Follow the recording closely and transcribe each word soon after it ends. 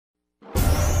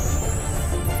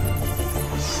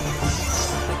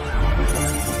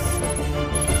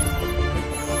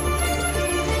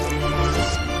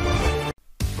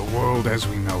world as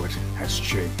we know it has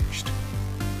changed.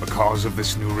 The cause of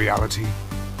this new reality?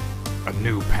 A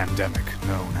new pandemic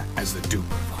known as the duper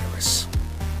virus.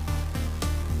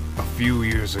 A few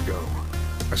years ago,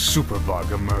 a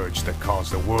superbug emerged that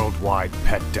caused a worldwide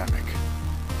petdemic.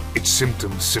 Its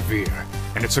symptoms severe,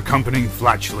 and its accompanying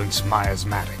flatulence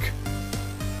miasmatic.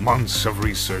 Months of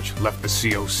research left the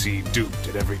COC duped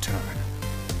at every turn.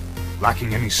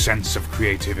 Lacking any sense of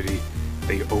creativity,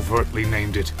 they overtly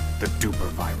named it the duper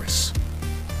virus.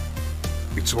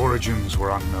 Its origins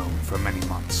were unknown for many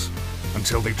months,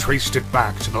 until they traced it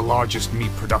back to the largest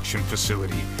meat production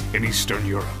facility in Eastern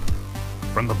Europe.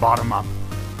 From the bottom up,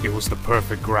 it was the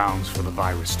perfect grounds for the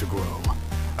virus to grow,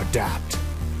 adapt,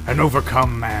 and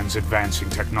overcome man's advancing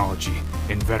technology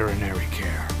in veterinary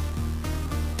care.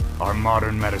 Our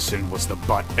modern medicine was the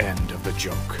butt end of the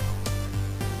joke.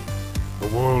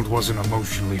 The world wasn't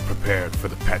emotionally prepared for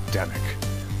the petdemic,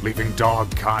 leaving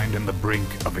dogkind on the brink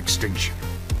of extinction.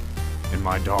 In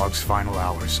my dog's final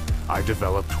hours, I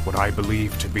developed what I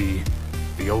believe to be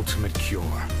the ultimate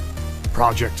cure,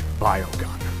 Project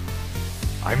Biogun.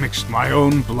 I mixed my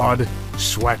own blood,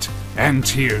 sweat, and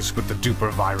tears with the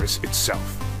duper virus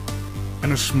itself,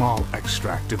 and a small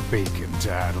extract of bacon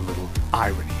to add a little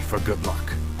irony for good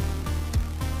luck.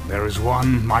 There is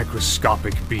one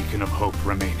microscopic beacon of hope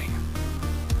remaining.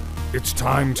 It's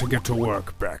time to get to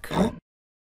work, Beck.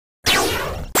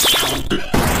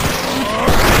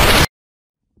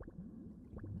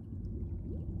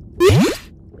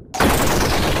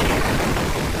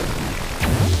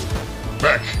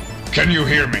 Beck, can you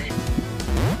hear me?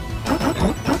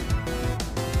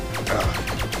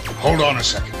 Hold on a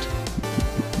second.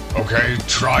 Okay,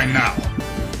 try now.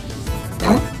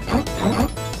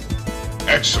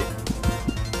 Excellent.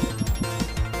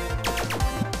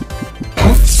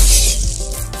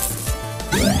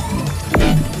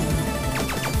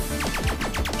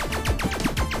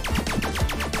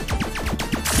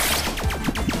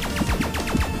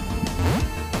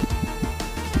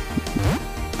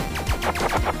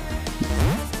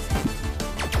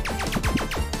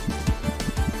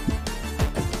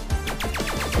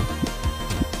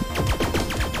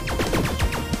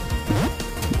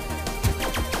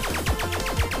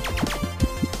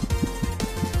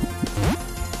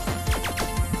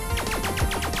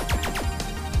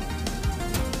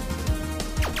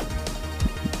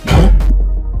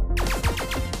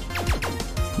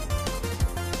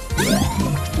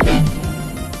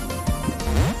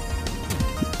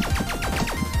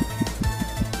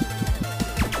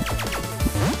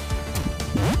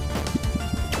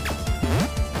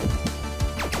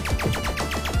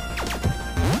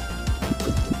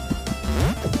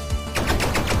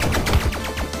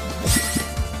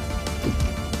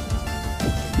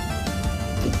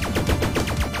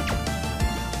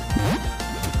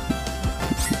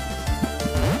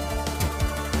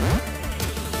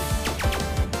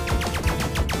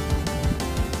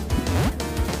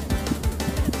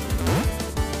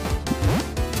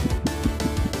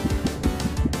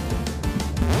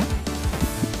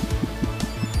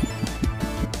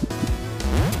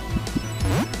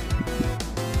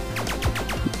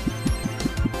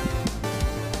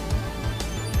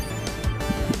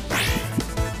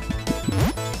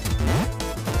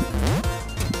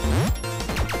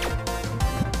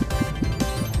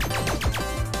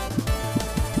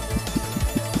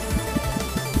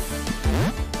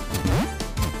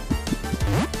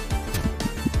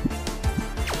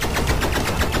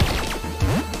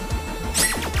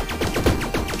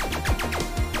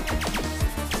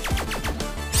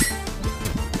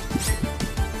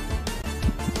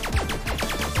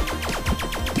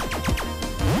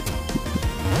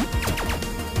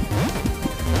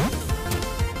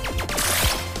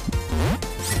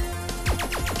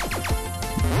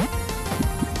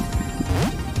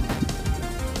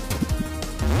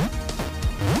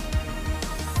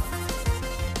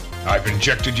 I've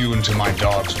injected you into my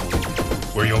dog's wound,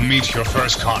 where you'll meet your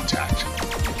first contact,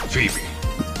 Phoebe.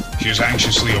 She is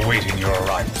anxiously awaiting your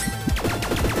arrival.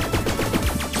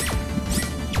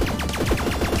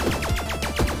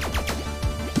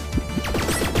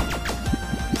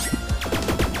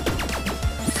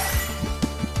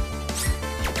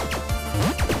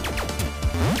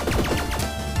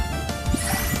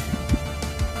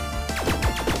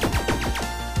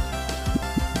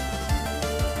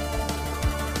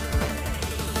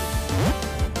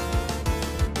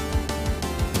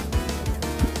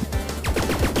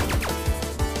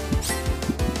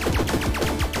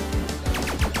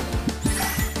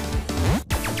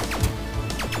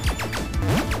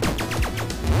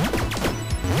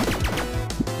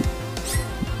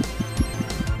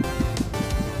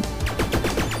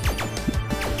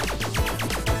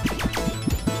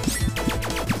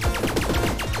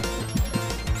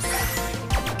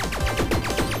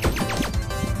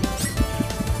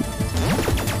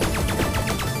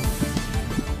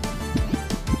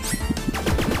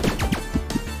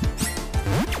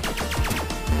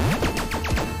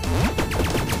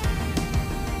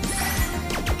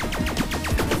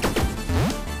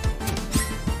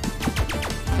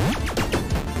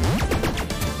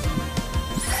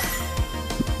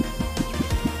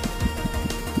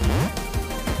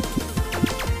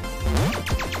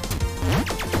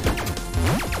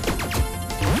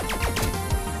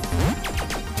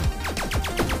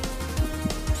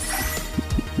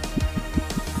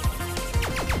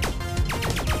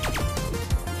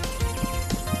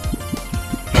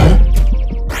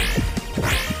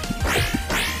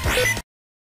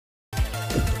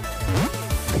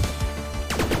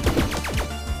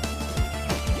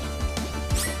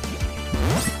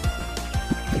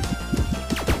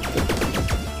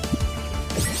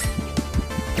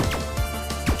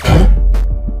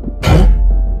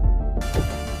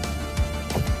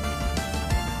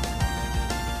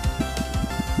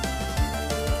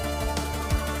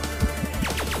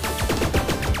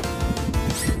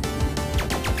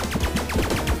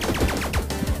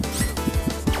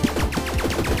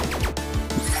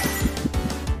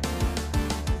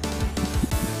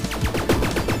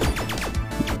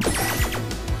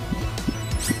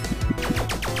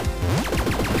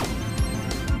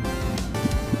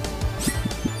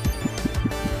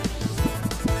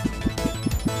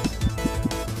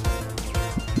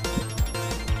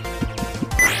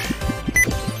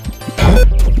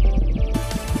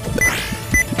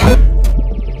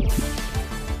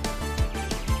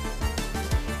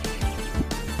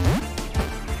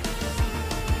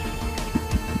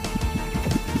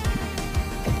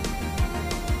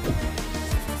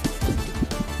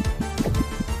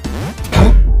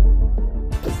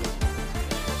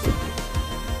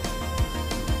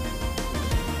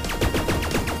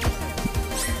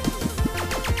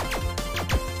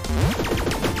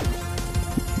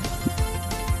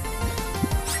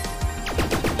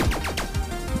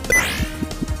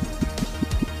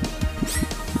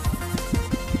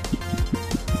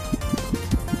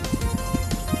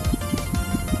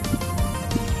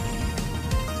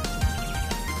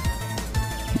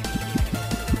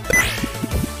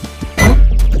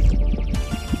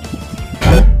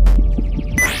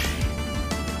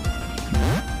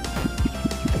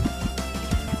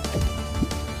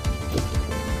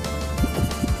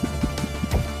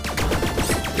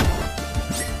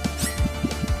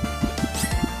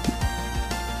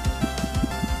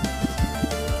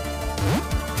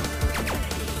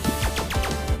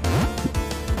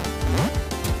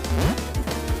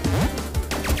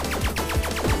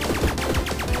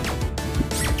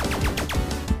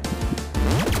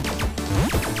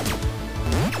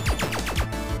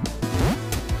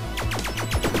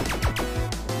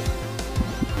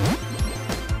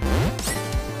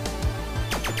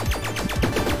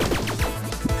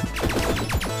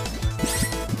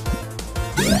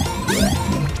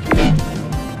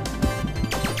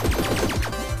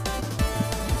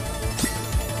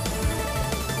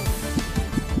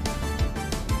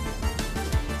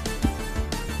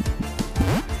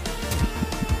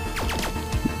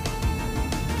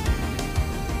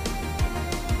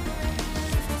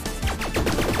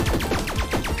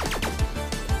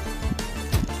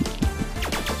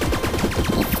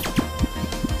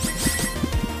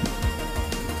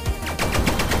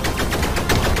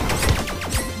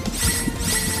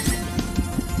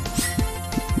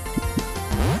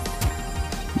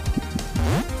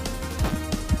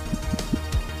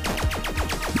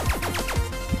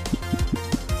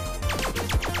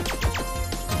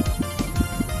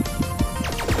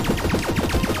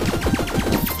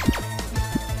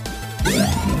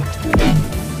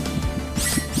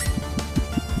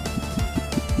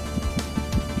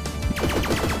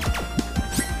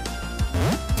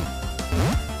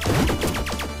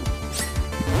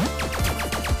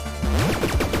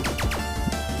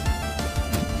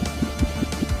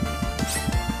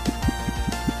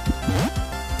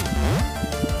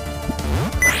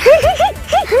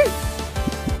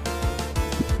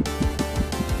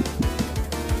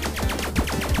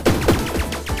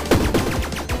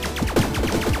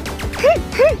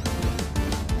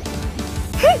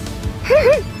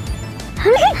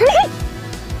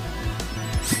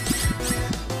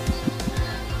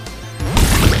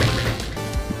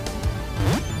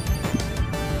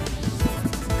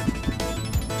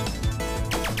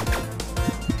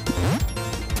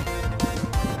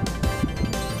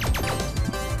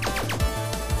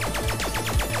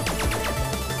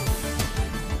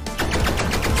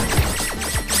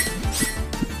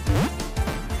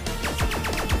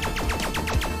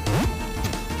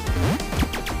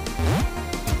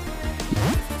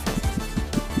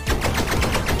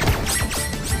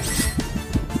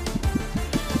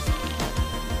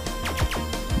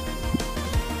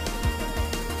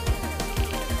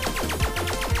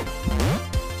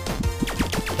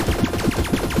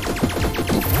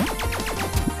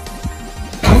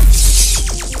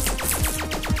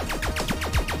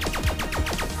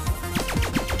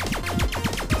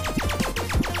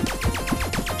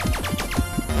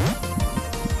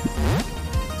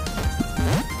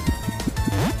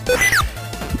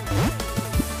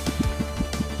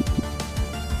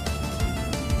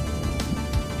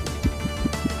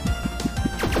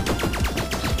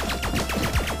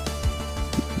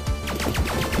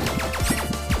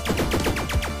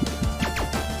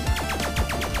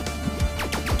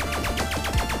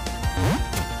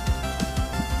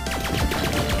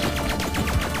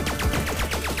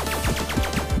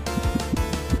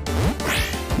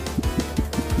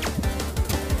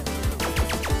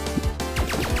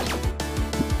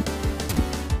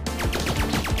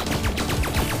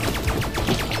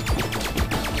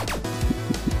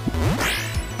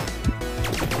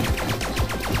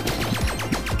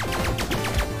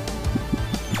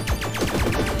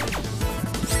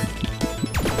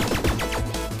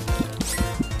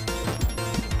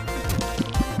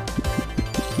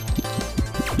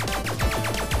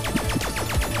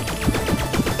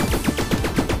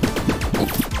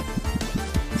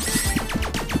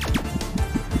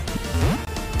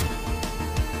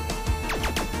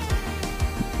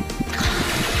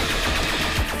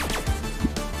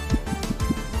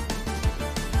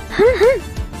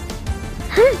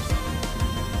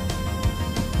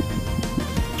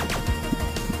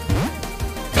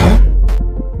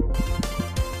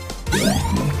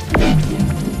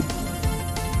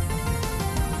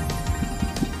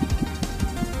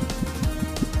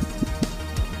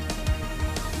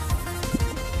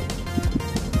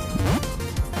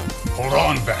 Hold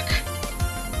on, Beck.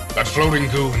 That floating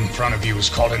goo in front of you is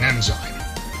called an enzyme.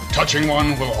 Touching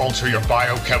one will alter your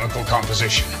biochemical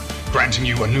composition, granting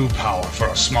you a new power for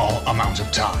a small amount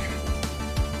of time.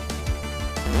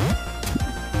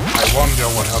 I wonder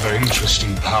what other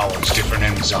interesting powers different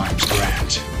enzymes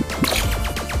grant.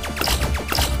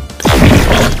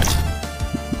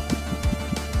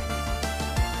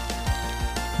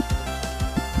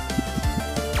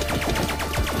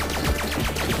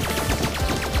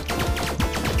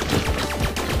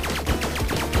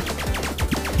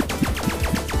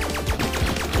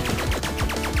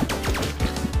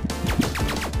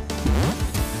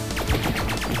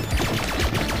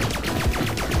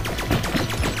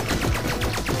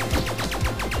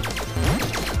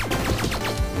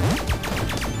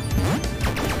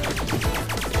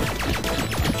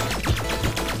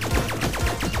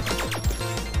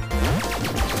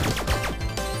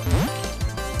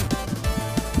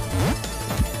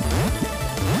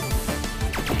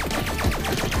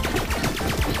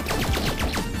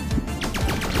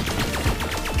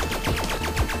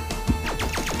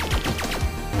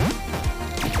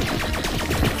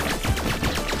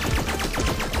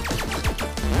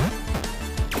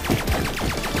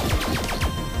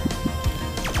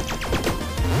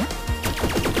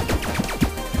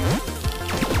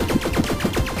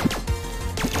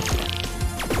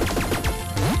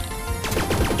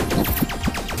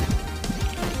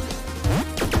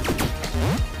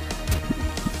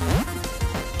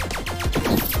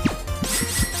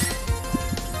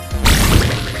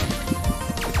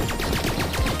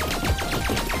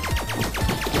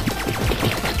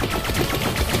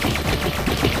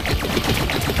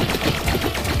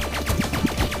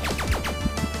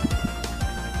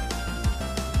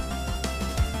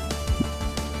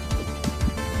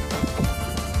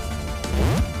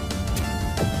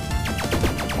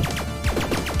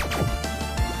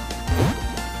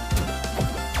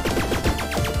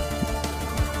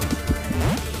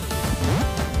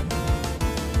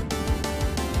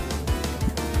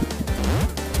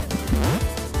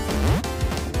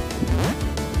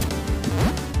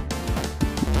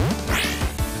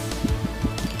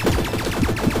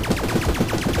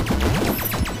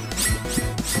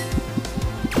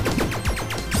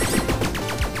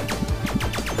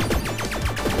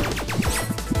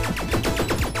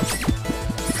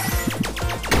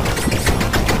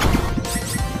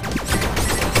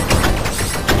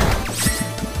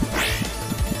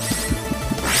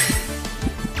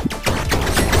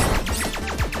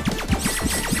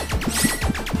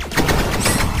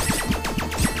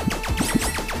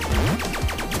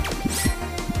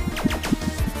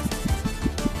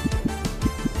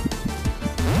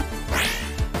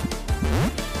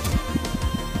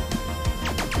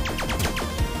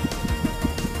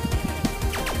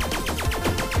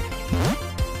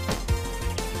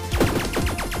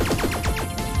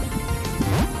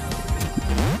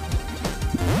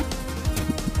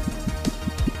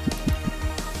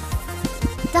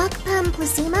 Doc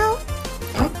Plusimo?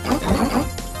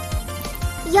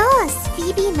 Yos,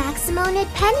 Phoebe Maximonid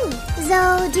Penny,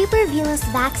 Zo Dupervulus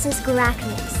Vaxus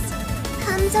Gurachnis.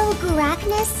 Kamzo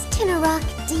Gurachnis Tinarok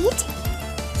Deet?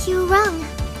 Q Rung.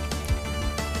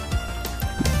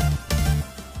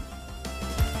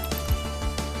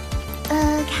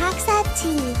 Caxat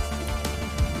T.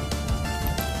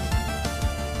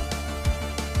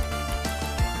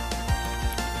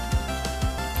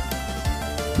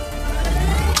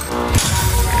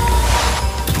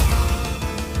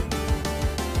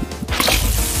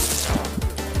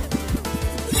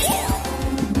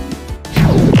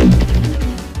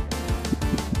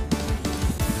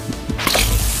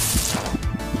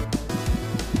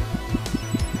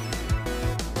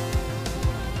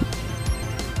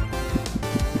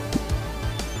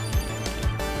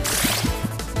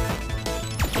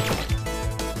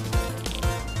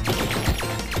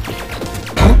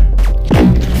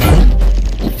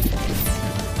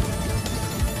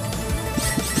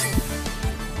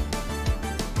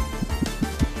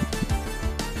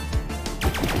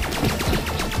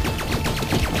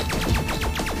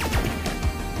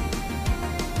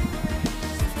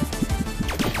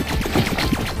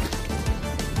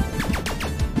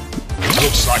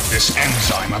 Looks like this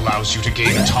enzyme allows you to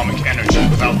gain atomic energy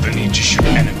without the need to shoot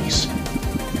enemies.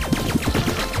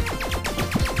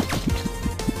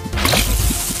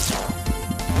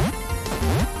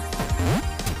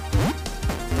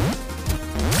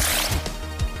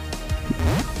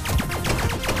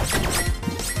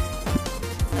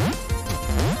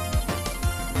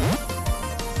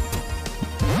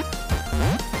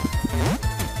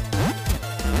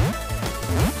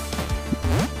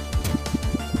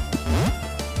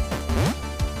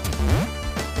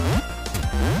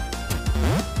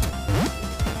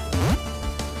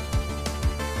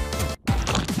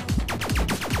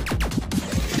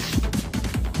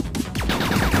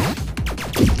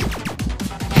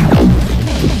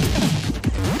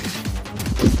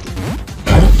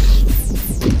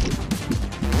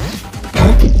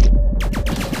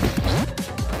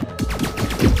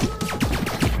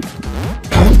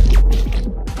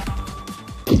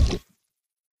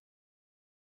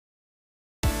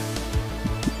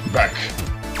 Beck,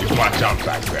 you blacked out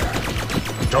back there.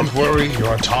 Don't worry,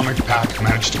 your atomic pack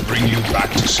managed to bring you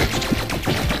back to safety.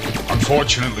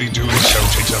 Unfortunately, doing so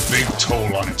takes a big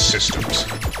toll on its systems,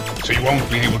 so you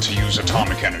won't be able to use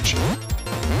atomic energy.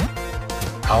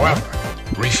 However,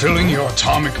 refilling your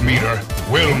atomic meter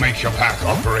will make your pack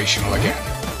operational again.